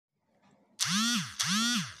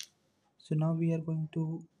So now we are going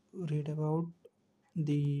to read about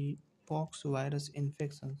the pox virus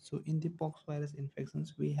infections. So in the pox virus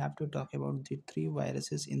infections, we have to talk about the three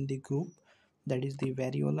viruses in the group, that is the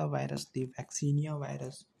variola virus, the vaccinia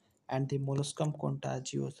virus, and the molluscum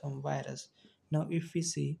contagiosum virus. Now if we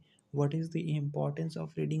see what is the importance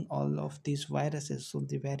of reading all of these viruses, so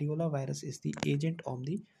the variola virus is the agent of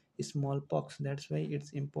the smallpox. That's why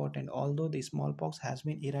it's important. Although the smallpox has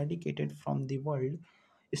been eradicated from the world,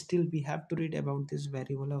 still we have to read about this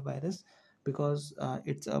variola virus, because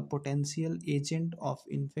it's a potential agent of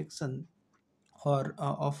infection, or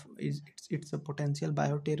it's a potential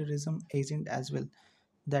bioterrorism agent as well,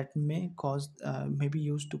 that may be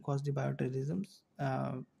used to cause the bioterrorism,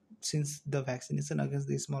 since the vaccination against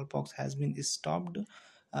the smallpox has been stopped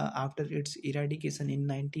after its eradication in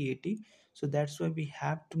 1980. So that's why we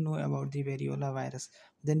have to know about the variola virus.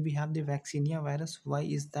 Then we have the vaccinia virus. Why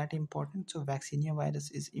is that important? So vaccinia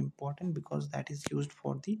virus is important because that is used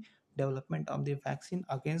for the development of the vaccine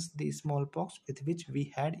against the smallpox, with which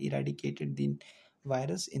we had eradicated the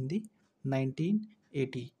virus in the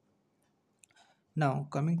 1980. Now,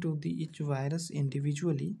 coming to the each virus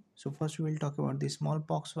individually. So first we will talk about the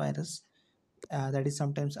smallpox virus, that is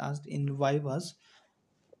sometimes asked in vivas.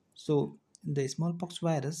 So the smallpox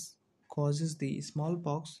virus causes the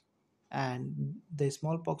smallpox, and the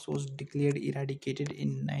smallpox was declared eradicated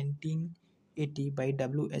in 1980 by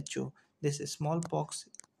WHO. This smallpox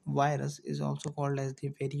virus is also called as the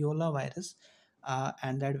variola virus,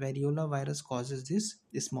 and that variola virus causes this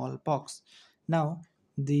smallpox. Now,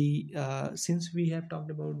 the since we have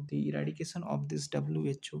talked about the eradication of this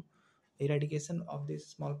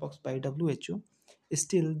smallpox by WHO,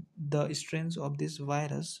 still the strains of this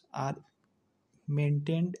virus are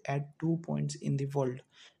maintained at 2 points in the world.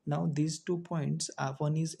 Now these 2 points are,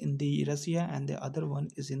 one is in the Russia and the other one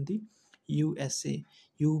is in the USA.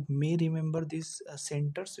 You may remember these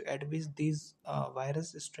centers at which these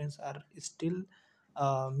virus strains are still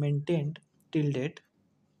maintained till date,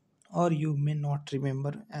 or you may not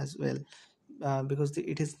remember as well, because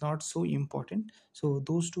it is not so important. So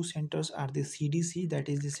those two centers are the CDC, that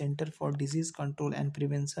is the Center for Disease Control and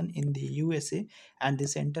Prevention in the USA, and the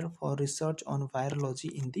Center for Research on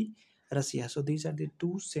Virology in the Russia. So these are the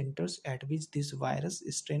two centers at which this virus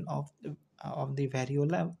strain of the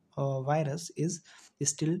variola virus is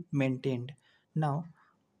still maintained. Now,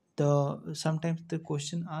 the sometimes the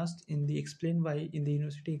question asked in the explain why in the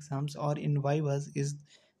university exams or in vivas is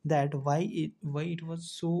that why it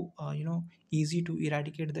was so easy to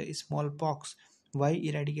eradicate the smallpox, why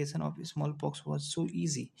eradication of smallpox was so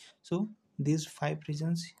easy. So these five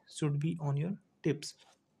reasons should be on your tips.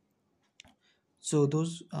 So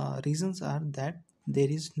those reasons are that there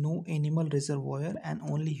is no animal reservoir and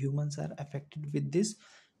only humans are affected with this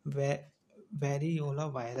va-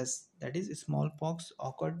 variola virus. That is, smallpox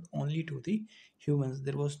occurred only to the humans.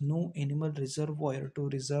 There was no animal reservoir to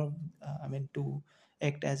to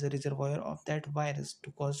act as a reservoir of that virus to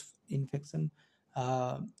cause infection.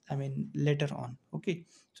 Later on. Okay,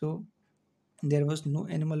 so there was no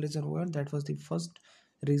animal reservoir. That was the first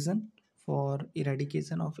reason for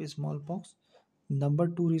eradication of smallpox. Number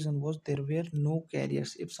two reason was there were no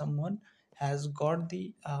carriers. If someone has got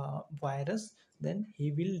the virus, then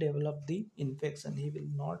he will develop the infection. He will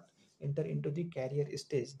not enter into the carrier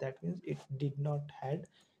stage. That means it did not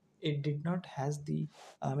has the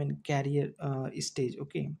carrier stage.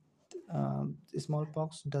 Okay,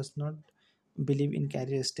 smallpox does not believe in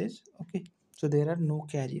carrier stage. Okay, so there are no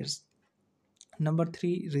carriers. Number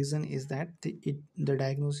three reason is that the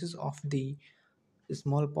diagnosis of the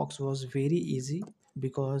smallpox was very easy,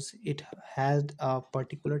 because it had a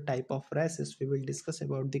particular type of rashes. We will discuss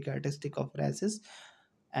about the characteristic of rashes,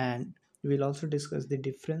 and we will also discuss the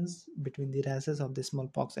difference between the rashes of the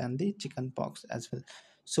smallpox and the chickenpox as well.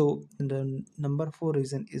 So the number four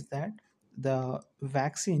reason is that the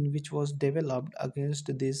vaccine which was developed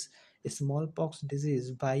against this smallpox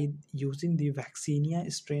disease by using the vaccinia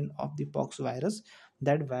strain of the pox virus,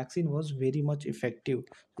 that vaccine was very much effective.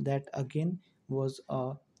 That again was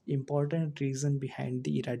a important reason behind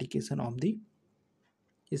the eradication of the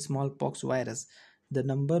smallpox virus. The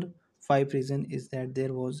number five reason is that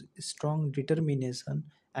there was strong determination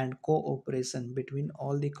and cooperation between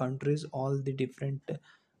all the countries, all the different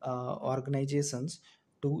organizations,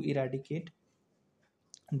 to eradicate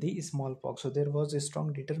the smallpox. So there was a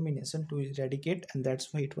strong determination to eradicate, and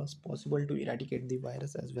that's why it was possible to eradicate the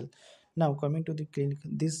virus as well. Now coming to the clinic,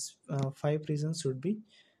 these five reasons should be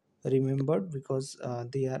remembered, because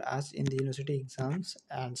they are asked in the university exams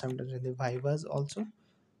and sometimes in the vivas also.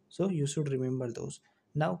 So you should remember those.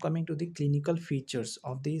 Now coming to the clinical features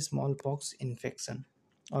of the smallpox infection.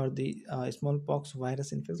 or the smallpox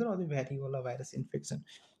virus infection or the variola virus infection.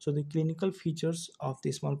 So the clinical features of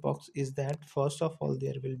the smallpox is that first of all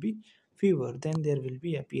there will be fever, then there will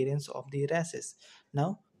be appearance of the rashes.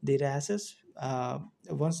 Now the rashes,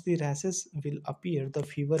 once the rashes will appear, the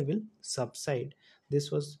fever will subside.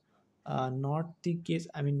 This was not the case.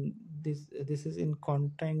 I mean, this is in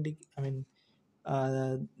contradic. I mean,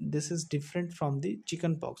 this is different from the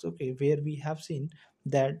chicken pox, okay, where we have seen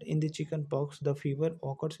that in the chicken pox the fever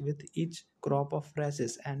occurs with each crop of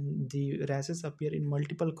rashes and the rashes appear in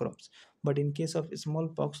multiple crops. But in case of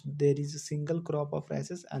smallpox there is a single crop of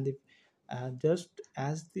rashes, and just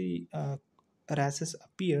as the rashes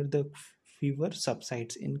appear, the fever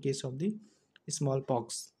subsides in case of the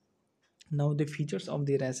smallpox. Now the features of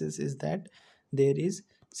the rashes is that there is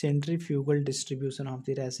centrifugal distribution of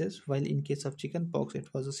the rashes, while in case of chickenpox it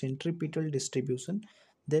was a centripetal distribution.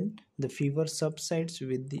 Then the fever subsides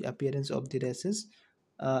with the appearance of the rashes,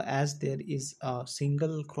 as there is a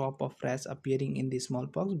single crop of rash appearing in the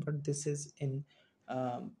smallpox. But this is in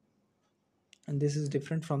um, and this is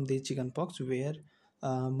different from the chickenpox, where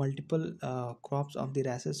multiple crops of the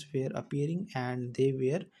rashes were appearing, and they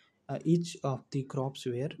were each of the crops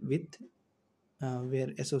were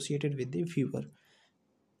associated with the fever.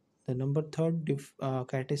 The number third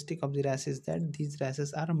characteristic of the rash is that these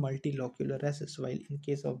rashes are multilocular rashes, while in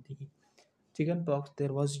case of the chickenpox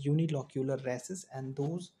there was unilocular rashes, and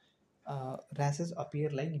those rashes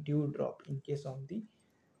appear like dewdrop in case of the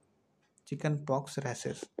chickenpox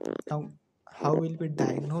rashes. Now, how will we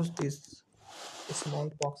diagnose this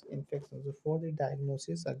smallpox infection? So for the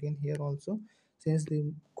diagnosis, again here also, since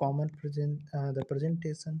the the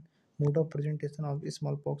presentation mode of presentation of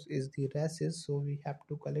smallpox is the rashes, so we have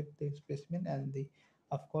to collect the specimen, and the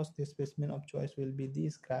of course the specimen of choice will be the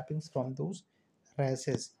scrapings from those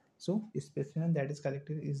rashes. So the specimen that is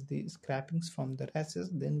collected is the scrapings from the rashes.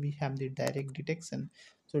 Then we have the direct detection.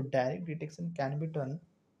 So direct detection can be done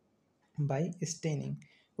by staining.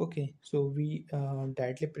 Okay, so we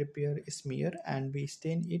directly prepare a smear and we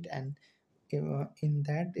stain it, and in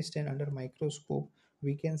that stain under microscope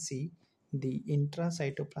we can see the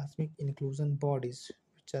intracytoplasmic inclusion bodies,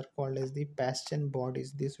 which are called as the Paston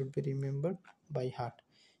bodies. This should be remembered by heart.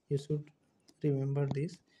 You should remember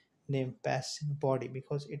this name, Paston body,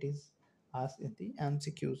 because it is asked in the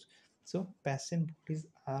MCQs. So Paston bodies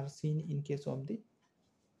are seen in case of the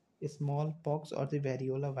smallpox or the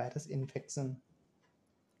variola virus infection.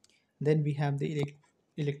 Then we have the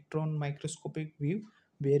electron microscopic view,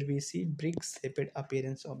 where we see brick shaped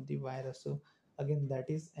appearance of the virus. So again, that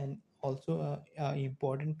is an also a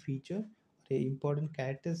important feature, a important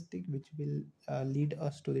characteristic which will lead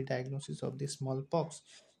us to the diagnosis of the smallpox.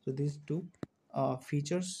 So these two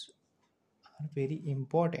features are very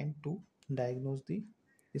important to diagnose the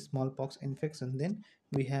smallpox infection. Then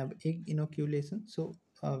we have egg inoculation. So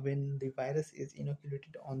when the virus is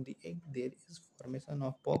inoculated on the egg, there is formation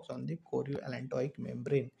of pox on the chorioallantoic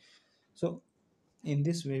membrane. So in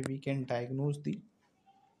this way we can diagnose the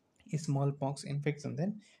smallpox infection.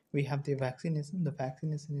 Then we have the vaccination. The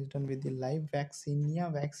vaccination is done with the live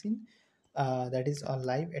vaccinia vaccine, that is a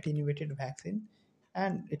live attenuated vaccine,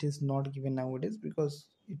 and it is not given nowadays because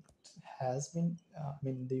it has been I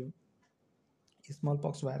mean the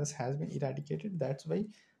smallpox virus has been eradicated. That's why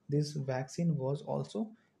this vaccine was also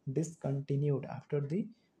discontinued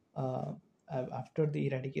uh, after the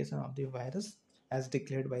eradication of the virus as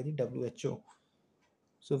declared by the WHO.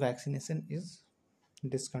 So vaccination is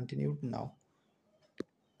discontinued now.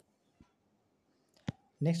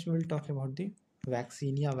 Next, we will talk about the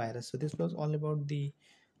vaccinia virus. So this was all about the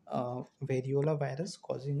variola virus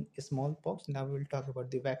causing smallpox. Now we will talk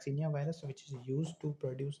about the vaccinia virus, which is used to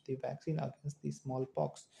produce the vaccine against the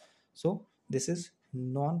smallpox. So this is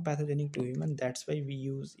non-pathogenic to human. That's why we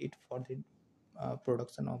use it for the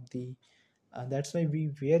production of the. That's why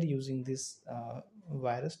we were using this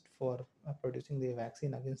virus for producing the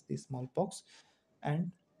vaccine against the smallpox.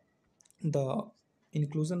 And the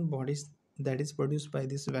inclusion bodies that is produced by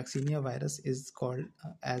this vaccinia virus is called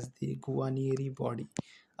as the Guarnieri body.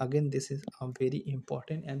 Again, this is a very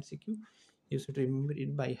important MCQ. You should remember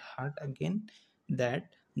it by heart again, that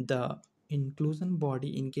the inclusion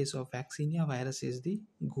body in case of vaccinia virus is the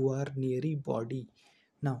Guarnieri body.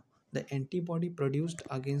 Now, the antibody produced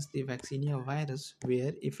against the vaccinia virus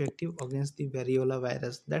were effective against the variola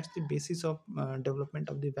virus. That's the basis of development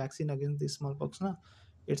of the vaccine against the smallpox. Now,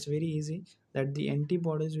 it's very easy that the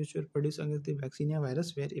antibodies which were produced against the vaccinia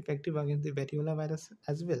virus were effective against the variola virus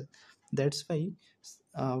as well. That's why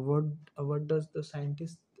what does the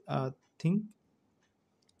scientist think?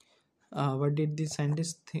 What did the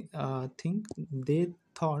scientists think? They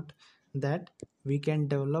thought that we can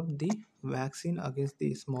develop the vaccine against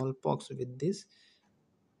the smallpox with this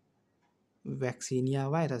vaccinia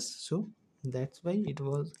virus. So that's why it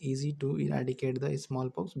was easy to eradicate the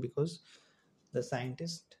smallpox, because the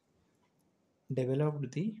scientists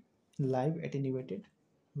developed the live attenuated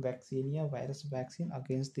vaccinia virus vaccine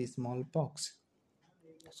against the smallpox.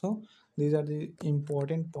 So these are the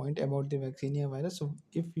important point about the vaccinia virus. So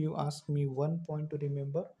if you ask me one point to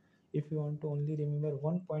remember, if you want to only remember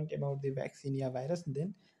one point about the vaccinia virus,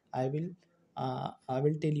 then I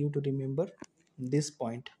will tell you to remember this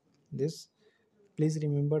point. This, please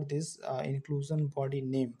remember this inclusion body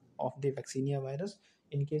name of the vaccinia virus.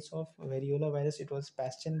 In case of variola virus, it was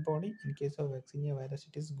Pasteur body. In case of vaccinia virus,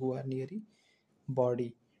 it is Guarnieri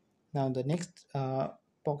body. Now the next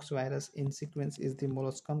pox virus in sequence is the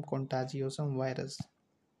molluscum contagiosum virus.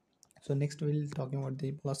 So next we'll talking about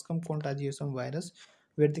the molluscum contagiosum virus,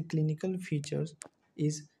 where the clinical features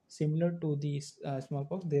is similar to the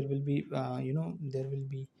smallpox. There will be there will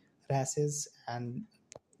be rashes, and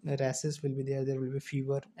rashes will be there. There will be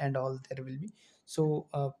fever and all. There will be so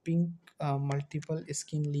pink multiple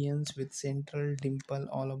skin lesions with central dimple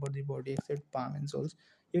all over the body except palm and soles.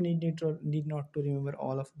 You need not to remember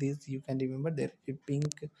all of these. You can remember there will be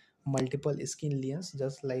pink multiple skin lesions,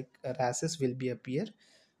 just like rashes will be appear.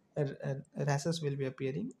 Rashes will be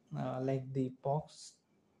appearing like the pox.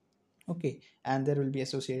 Okay, and there will be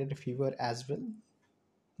associated fever as well.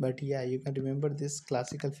 But yeah, you can remember this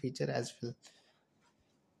classical feature as well.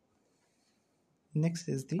 Next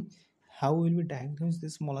is the how will we diagnose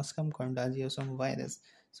this molluscum contagiosum virus.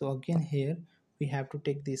 So again here we have to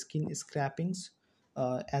take the skin scrapings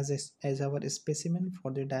as our specimen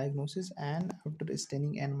for the diagnosis, and after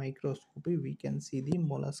staining and microscopy we can see the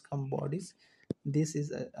molluscum bodies. This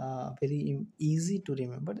is very easy to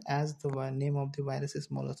remember, as the name of the virus is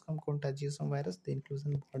molluscum contagiosum virus. The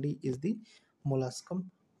inclusion body is the molluscum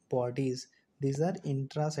bodies. These are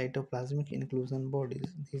intracytoplasmic inclusion bodies.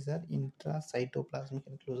 These are intracytoplasmic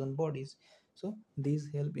inclusion bodies. So these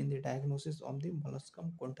help in the diagnosis of the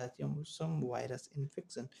molluscum contagiosum virus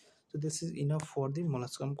infection. So this is enough for the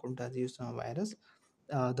molluscum contagiosum virus.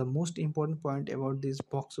 The most important point about these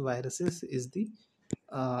pox viruses is the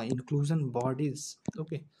inclusion bodies.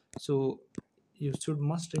 Okay, so you should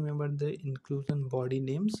must remember the inclusion body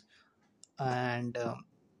names, and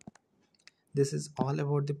this is all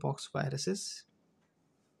about the pox viruses.